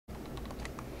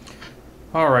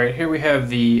Alright, here we have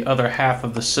the other half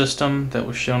of the system that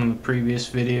was shown in the previous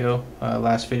video.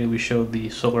 Last video we showed the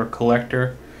solar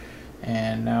collector,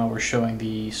 and now we're showing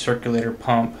the circulator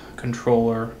pump,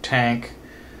 controller, tank,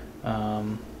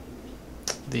 the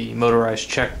motorized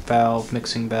check valve,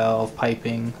 mixing valve,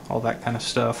 piping, all that kind of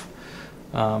stuff.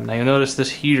 Now you'll notice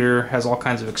this heater has all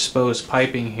kinds of exposed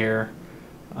piping here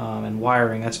and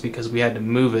wiring. That's because we had to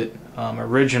move it.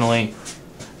 Originally,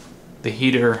 the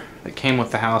heater that came with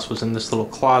the house was in this little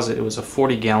closet. It was a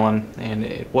 40-gallon, and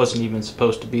it wasn't even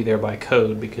supposed to be there by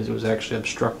code because it was actually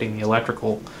obstructing the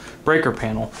electrical breaker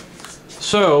panel.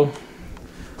 So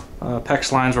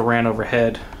PEX lines were ran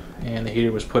overhead, and the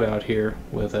heater was put out here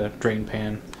with a drain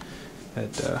pan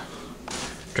that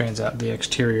drains out the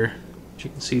exterior, as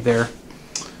you can see there.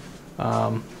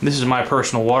 This is my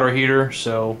personal water heater,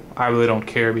 so I really don't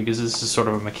care because this is sort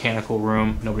of a mechanical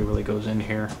room. Nobody really goes in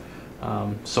here.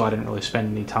 So I didn't really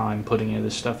spend any time putting any of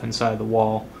this stuff inside the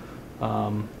wall,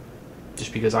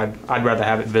 just because I'd rather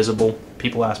have it visible.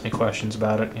 People ask me questions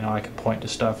about it. You know, I can point to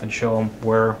stuff and show them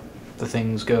where the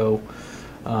things go.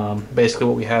 Basically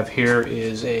what we have here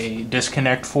is a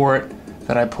disconnect for it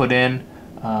that I put in.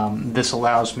 This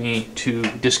allows me to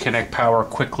disconnect power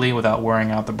quickly without wearing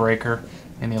out the breaker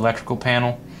in the electrical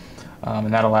panel.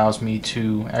 And that allows me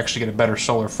to actually get a better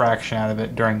solar fraction out of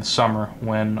it during the summer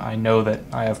when I know that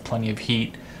I have plenty of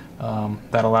heat.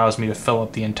 That allows me to fill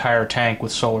up the entire tank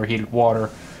with solar heated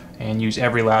water and use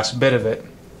every last bit of it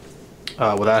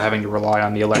without having to rely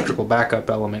on the electrical backup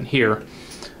element here.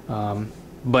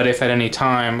 But if at any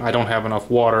time I don't have enough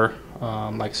water,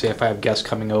 like say if I have guests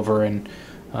coming over and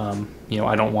you know,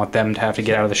 I don't want them to have to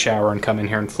get out of the shower and come in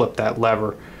here and flip that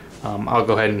lever, I'll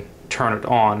go ahead and turn it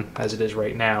on as it is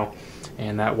right now,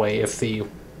 and that way if the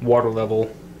water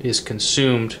level is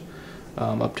consumed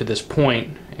up to this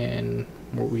point, and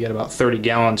we got about 30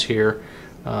 gallons here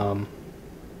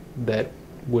that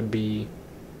would be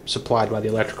supplied by the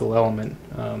electrical element,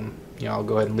 you know, I'll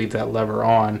go ahead and leave that lever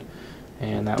on,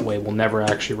 and that way we'll never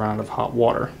actually run out of hot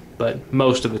water. But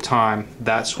most of the time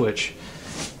that switch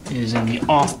is in the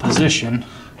off position,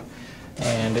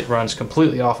 and it runs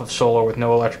completely off of solar with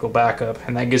no electrical backup,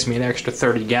 and that gives me an extra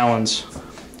 30 gallons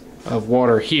of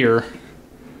water here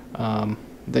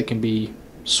that can be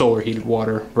solar heated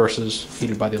water versus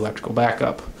heated by the electrical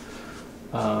backup.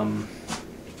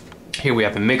 Here we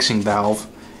have a mixing valve,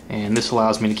 and this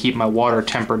allows me to keep my water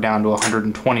tempered down to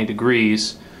 120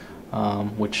 degrees,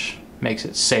 which makes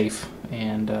it safe,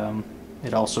 and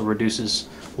it also reduces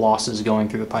losses going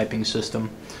through the piping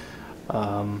system.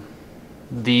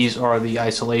 These are the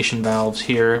isolation valves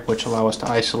here, which allow us to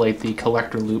isolate the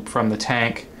collector loop from the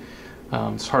tank.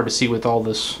 It's hard to see with all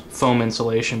this foam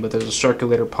insulation, but there's a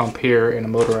circulator pump here and a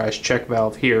motorized check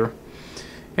valve here.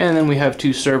 And then we have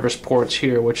two service ports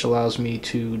here, which allows me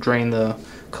to drain the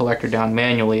collector down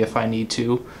manually if I need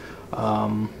to,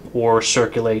 or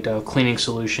circulate a cleaning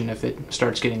solution if it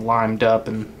starts getting limed up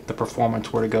and the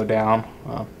performance were to go down.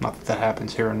 Not that that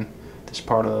happens here in this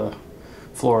part of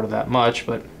Florida that much,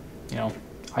 but you know,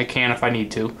 I can if I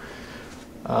need to.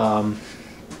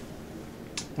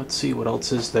 Let's see what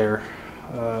else is there.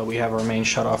 We have our main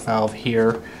shutoff valve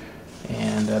here,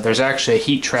 and there's actually a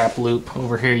heat trap loop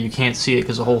over here. You can't see it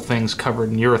because the whole thing's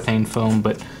covered in urethane foam,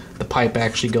 but the pipe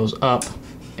actually goes up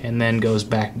and then goes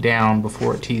back down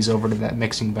before it tees over to that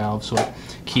mixing valve, so it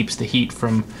keeps the heat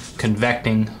from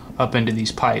convecting up into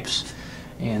these pipes.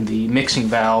 And the mixing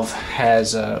valve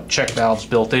has check valves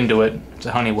built into it. It's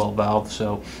a Honeywell valve,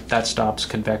 so that stops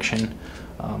convection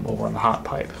over on the hot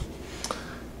pipe.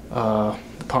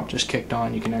 The pump just kicked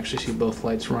on. You can actually see both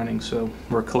lights running, so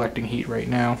we're collecting heat right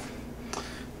now.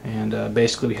 And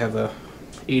basically we have a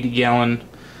 80-gallon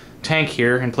tank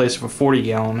here in place of a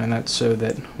 40-gallon, and that's so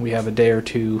that we have a day or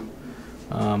two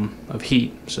of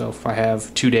heat. So if I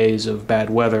have 2 days of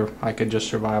bad weather, I could just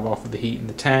survive off of the heat in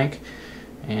the tank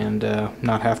and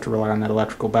not have to rely on that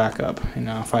electrical backup. And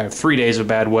now if I have 3 days of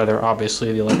bad weather,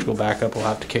 obviously the electrical backup will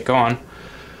have to kick on.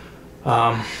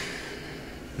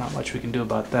 Not much we can do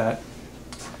about that.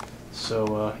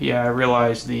 So yeah, I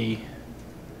realize the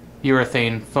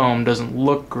urethane foam doesn't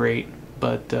look great,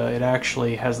 but it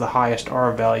actually has the highest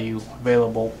R value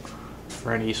available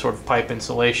for any sort of pipe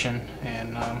insulation,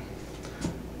 and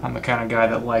I'm the kind of guy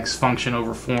that likes function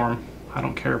over form. I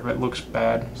don't care if it looks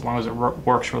bad as long as it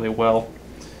works really well.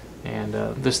 And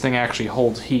this thing actually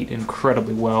holds heat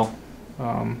incredibly well.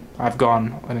 I've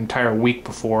gone an entire week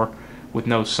before with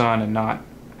no sun and not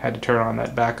had to turn on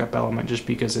that backup element just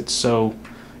because it's so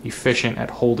efficient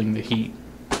at holding the heat.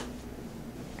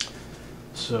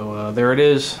 So there it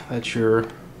is. That's your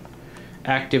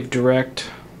Active Direct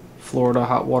Florida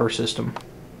hot water system.